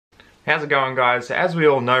How's it going, guys? So as we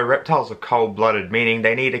all know, reptiles are cold-blooded, meaning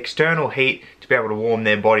they need external heat to be able to warm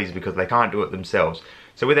their bodies because they can't do it themselves.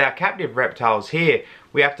 So with our captive reptiles here,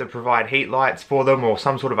 we have to provide heat lights for them or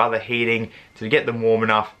some sort of other heating to get them warm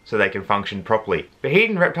enough so they can function properly. But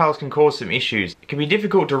heating reptiles can cause some issues. It can be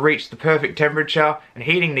difficult to reach the perfect temperature, and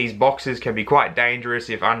heating these boxes can be quite dangerous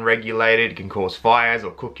if unregulated. It can cause fires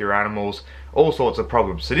or cook your animals, all sorts of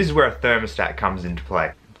problems. So this is where a thermostat comes into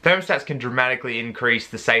play. Thermostats can dramatically increase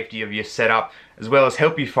the safety of your setup, as well as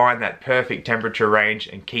help you find that perfect temperature range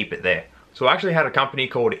and keep it there. So I actually had a company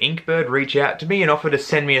called INKBIRD reach out to me and offer to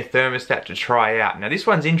send me a thermostat to try out. Now this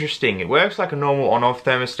one's interesting. It works like a normal on-off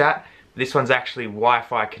thermostat. This one's actually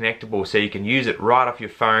Wi-Fi connectable, so you can use it right off your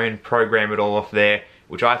phone, program it all off there,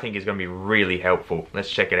 which I think is going to be really helpful. Let's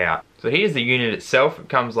check it out. So here's the unit itself. It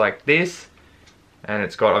comes like this, and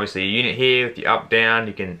it's got obviously a unit here with the up, down.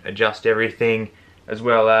 You can adjust everything, as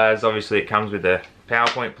well as obviously it comes with a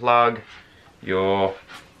PowerPoint plug, your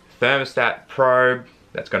thermostat probe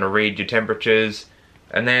that's going to read your temperatures,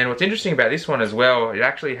 and then what's interesting about this one as well, it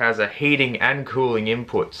actually has a heating and cooling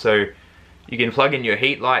input. So you can plug in your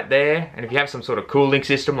heat light there, and if you have some sort of cooling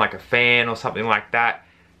system like a fan or something like that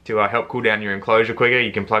to help cool down your enclosure quicker,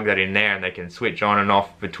 you can plug that in there and they can switch on and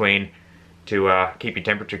off between to keep your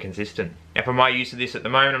temperature consistent. Now for my use of this at the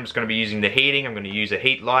moment, I'm just going to be using the heating. I'm going to use a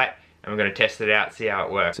heat light and we're going to test it out, see how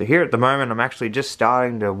it works. So here at the moment I'm actually just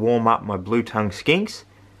starting to warm up my blue-tongued skinks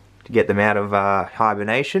to get them out of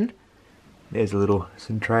hibernation. There's a little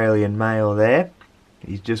Centralian male there.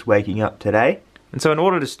 He's just waking up today. And so in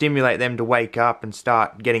order to stimulate them to wake up and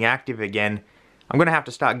start getting active again, I'm going to have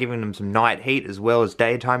to start giving them some night heat as well as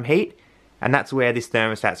daytime heat, and that's where this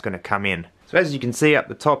thermostat's going to come in. So as you can see up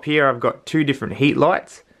the top here, I've got two different heat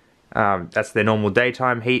lights. That's their normal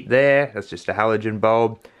daytime heat there. That's just a halogen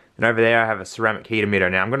bulb. And over there I have a ceramic heat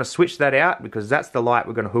emitter. Now I'm going to switch that out because that's the light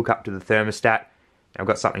we're going to hook up to the thermostat. I've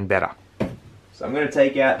got something better. So I'm going to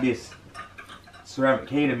take out this ceramic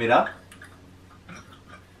heat emitter,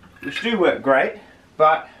 which do work great,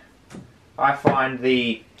 but I find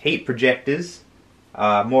the heat projectors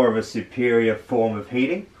are more of a superior form of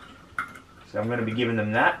heating. So I'm going to be giving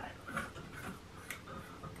them that.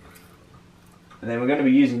 And then we're going to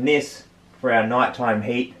be using this for our nighttime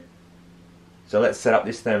heat. So let's set up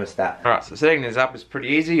this thermostat. Alright, so setting this up is pretty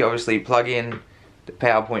easy. Obviously plug in the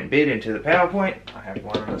PowerPoint bit into the PowerPoint. I have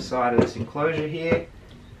one on the side of this enclosure here.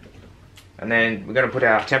 And then we're going to put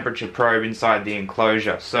our temperature probe inside the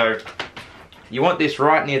enclosure. So you want this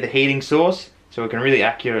right near the heating source so it can really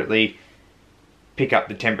accurately pick up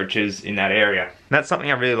the temperatures in that area. And that's something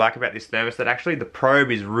I really like about this thermostat actually. The probe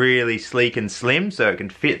is really sleek and slim, so it can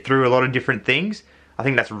fit through a lot of different things. I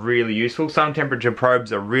think that's really useful. Some temperature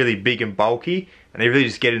probes are really big and bulky and they really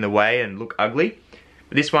just get in the way and look ugly.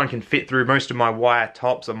 But this one can fit through most of my wire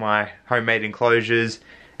tops on my homemade enclosures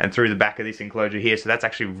and through the back of this enclosure here, so that's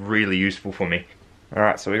actually really useful for me.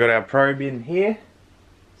 Alright, so we got our probe in here.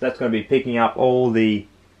 So that's going to be picking up all the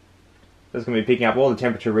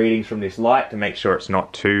temperature readings from this light to make sure it's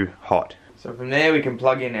not too hot. So from there we can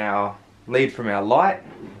plug in our lead from our light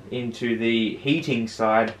into the heating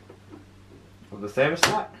side of the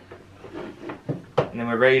thermostat, and then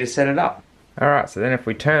we're ready to set it up. Alright, so then if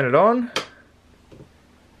we turn it on,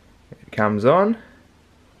 it comes on,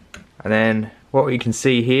 and then what we can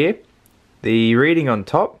see here, the reading on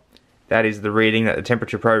top, that is the reading that the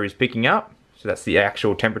temperature probe is picking up. So that's the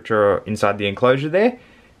actual temperature inside the enclosure there.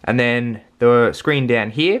 And then the screen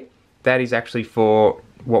down here, that is actually for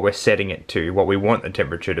what we're setting it to, what we want the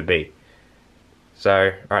temperature to be.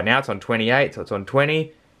 So right now it's on 28, so it's on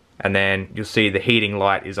 20. And then you'll see the heating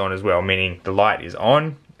light is on as well, meaning the light is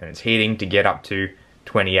on and it's heating to get up to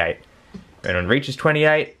 28. And when it reaches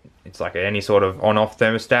 28, it's like any sort of on-off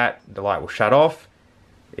thermostat, the light will shut off.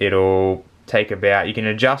 It'll take about, you can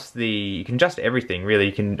adjust everything really.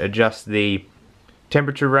 You can adjust the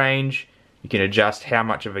temperature range, you can adjust how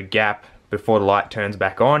much of a gap before the light turns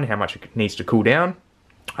back on, how much it needs to cool down.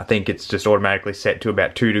 I think it's just automatically set to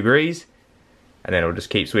about 2 degrees. And then it'll just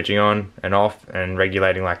keep switching on and off and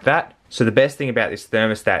regulating like that. So the best thing about this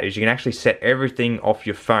thermostat is you can actually set everything off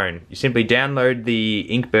your phone. You simply download the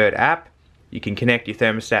INKBIRD app, you can connect your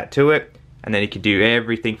thermostat to it, and then you can do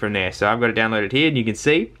everything from there. So I've got it downloaded here and you can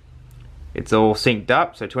see it's all synced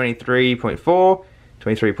up. So 23.4,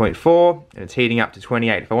 23.4, and it's heating up to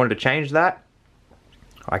 28. If I wanted to change that,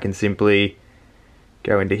 I can simply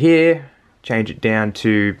go into here, change it down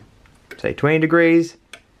to say 20 degrees,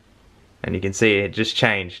 and you can see it just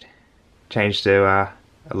changed to a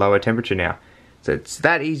lower temperature now. So it's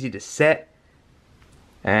that easy to set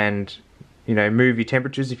and, you know, move your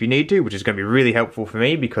temperatures if you need to, which is going to be really helpful for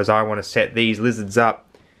me because I want to set these lizards up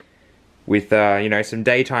with you know, some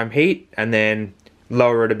daytime heat, and then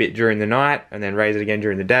lower it a bit during the night, and then raise it again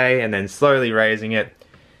during the day, and then slowly raising it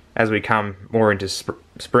as we come more into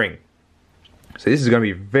spring. So this is going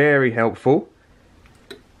to be very helpful,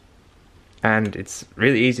 and it's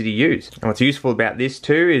really easy to use. And what's useful about this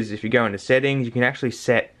too is if you go into settings, you can actually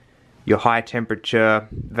set your high temperature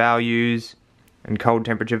values and cold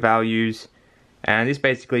temperature values, and this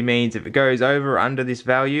basically means if it goes over or under this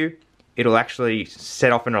value, it'll actually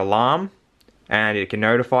set off an alarm and it can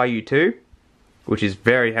notify you too, which is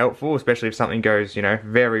very helpful, especially if something goes, you know,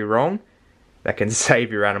 very wrong. That can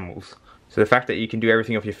save your animals. So the fact that you can do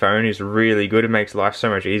everything off your phone is really good. It makes life so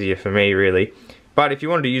much easier for me, really. But if you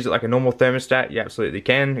wanted to use it like a normal thermostat, you absolutely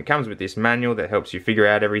can. It comes with this manual that helps you figure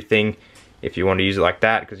out everything if you want to use it like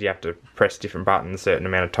that, because you have to press different buttons a certain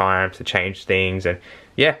amount of times to change things. And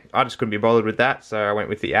yeah, I just couldn't be bothered with that, so I went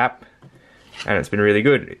with the app, and it's been really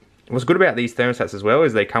good. What's good about these thermostats as well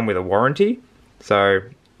is they come with a warranty, so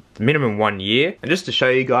minimum 1 year. And just to show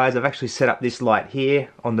you guys, I've actually set up this light here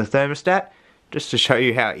on the thermostat, just to show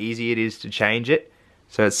you how easy it is to change it.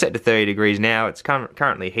 So it's set to 30 degrees now, it's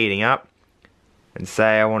currently heating up. And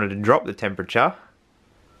say I wanted to drop the temperature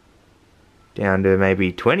down to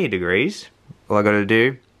maybe 20 degrees, all I got to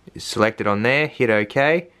do is select it on there, hit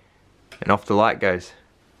OK, and off the light goes.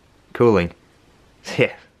 Cooling.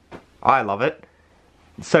 Yeah, I love it.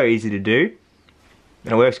 It's so easy to do,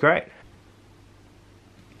 and it works great.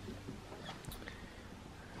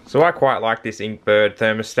 So I quite like this INKBIRD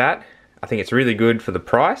thermostat. I think it's really good for the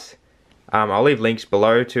price. I'll leave links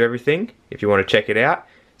below to everything if you want to check it out.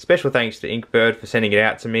 Special thanks to INKBIRD for sending it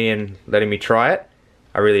out to me and letting me try it.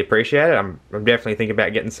 I really appreciate it. I'm definitely thinking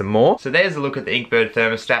about getting some more. So there's a look at the INKBIRD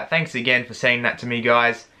thermostat. Thanks again for sending that to me,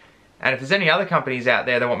 guys. And if there's any other companies out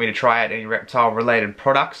there that want me to try out any reptile related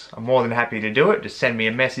products, I'm more than happy to do it. Just send me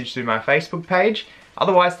a message through my Facebook page.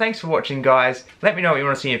 Otherwise, thanks for watching, guys. Let me know what you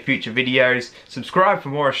want to see in future videos. Subscribe for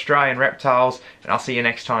more Australian reptiles, and I'll see you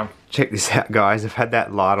next time. Check this out, guys. I've had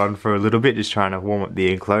that light on for a little bit, just trying to warm up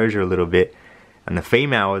the enclosure a little bit. And the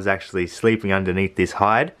female was actually sleeping underneath this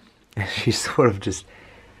hide. And she sort of just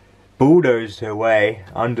bulldozed her way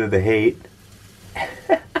under the heat.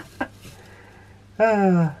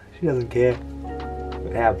 She doesn't care.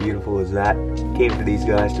 But how beautiful is that? Keen for these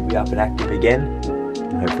guys to be up and active again.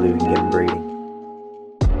 And hopefully we can get them breeding.